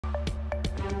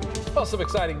Well, some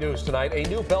exciting news tonight. A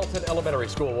new Belton Elementary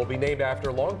School will be named after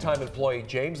longtime employee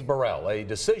James Burrell, a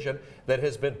decision that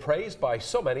has been praised by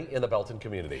so many in the Belton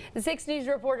community. The 6 News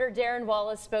reporter Darren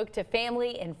Wallace spoke to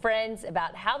family and friends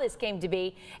about how this came to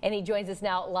be, and he joins us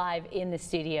now live in the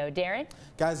studio. Darren?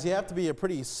 Guys, you have to be a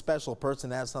pretty special person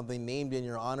to have something named in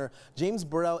your honor. James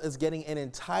Burrell is getting an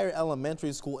entire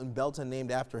elementary school in Belton named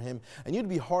after him, and you'd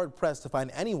be hard-pressed to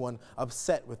find anyone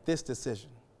upset with this decision.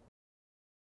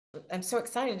 I'm so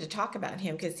excited to talk about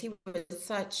him because he was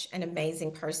such an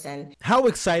amazing person. How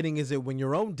exciting is it when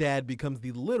your own dad becomes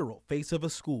the literal face of a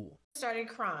school? I started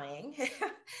crying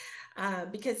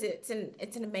because it's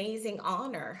an amazing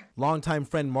honor. Longtime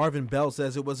friend Marvin Bell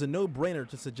says it was a no-brainer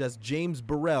to suggest James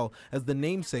Burrell as the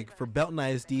namesake for Belton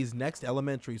ISD's next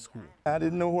elementary school. I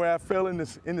didn't know where I fell in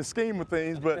the scheme of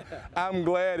things, but I'm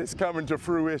glad it's coming to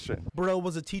fruition. Burrell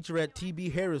was a teacher at T.B.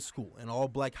 Harris School, an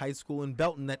all-black high school in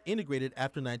Belton that integrated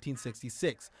after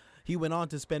 1966. He went on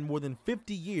to spend more than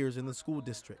 50 years in the school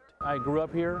district. I grew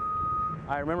up here.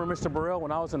 I remember Mr. Burrell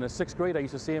when I was in the 6th grade. I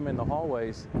used to see him in the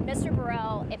hallways. Mr.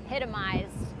 Burrell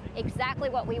epitomized exactly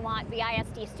what we want the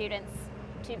ISD students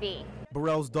to be.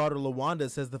 Burrell's daughter LaWanda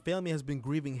says the family has been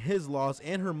grieving his loss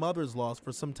and her mother's loss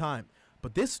for some time,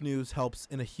 but this news helps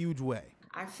in a huge way.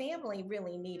 Our family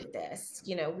really needed this.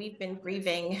 You know, we've been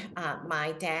grieving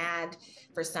my dad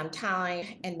for some time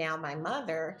and now my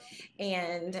mother.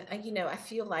 And, you know, I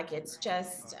feel like it's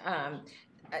just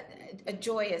a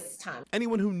joyous time.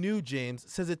 Anyone who knew James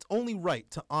says it's only right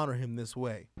to honor him this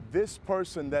way. This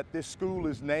person that this school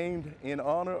is named in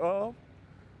honor of,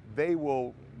 they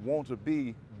will want to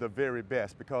be the very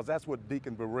best, because that's what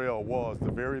Deacon Burrell was,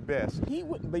 the very best. He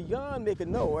went beyond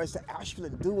making noise to actually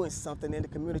doing something in the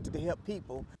community to help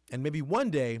people. And maybe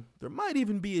one day, there might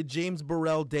even be a James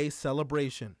Burrell Day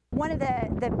celebration. One of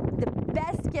the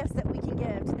best gifts that we can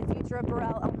give to the future of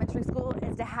Burrell Elementary School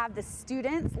is to have the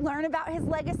students learn about his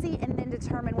legacy and then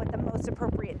determine what the most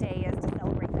appropriate day is to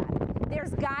celebrate that.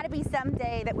 There's got to be some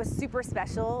day that was super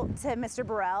special to Mr.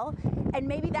 Burrell, and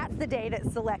maybe that's the day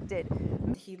that's selected.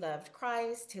 He loved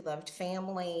Christ, he loved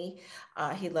family,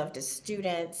 he loved his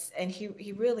students, and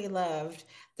he really loved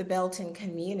the Belton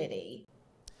community.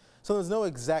 So there's no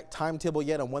exact timetable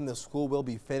yet on when the school will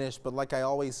be finished, but like I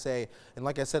always say, and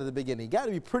like I said at the beginning, you got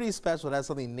to be pretty special to have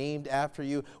something named after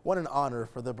you. What an honor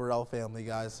for the Burrell family,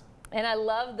 guys. And I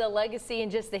love the legacy and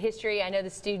just the history. I know the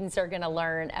students are going to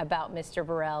learn about Mr.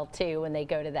 Burrell, too, when they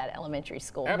go to that elementary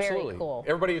school. Absolutely. Very cool.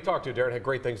 Everybody you talked to, Darren, had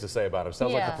great things to say about him.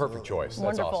 Sounds like the perfect choice. That's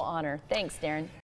Wonderful awesome. honor. Thanks, Darren.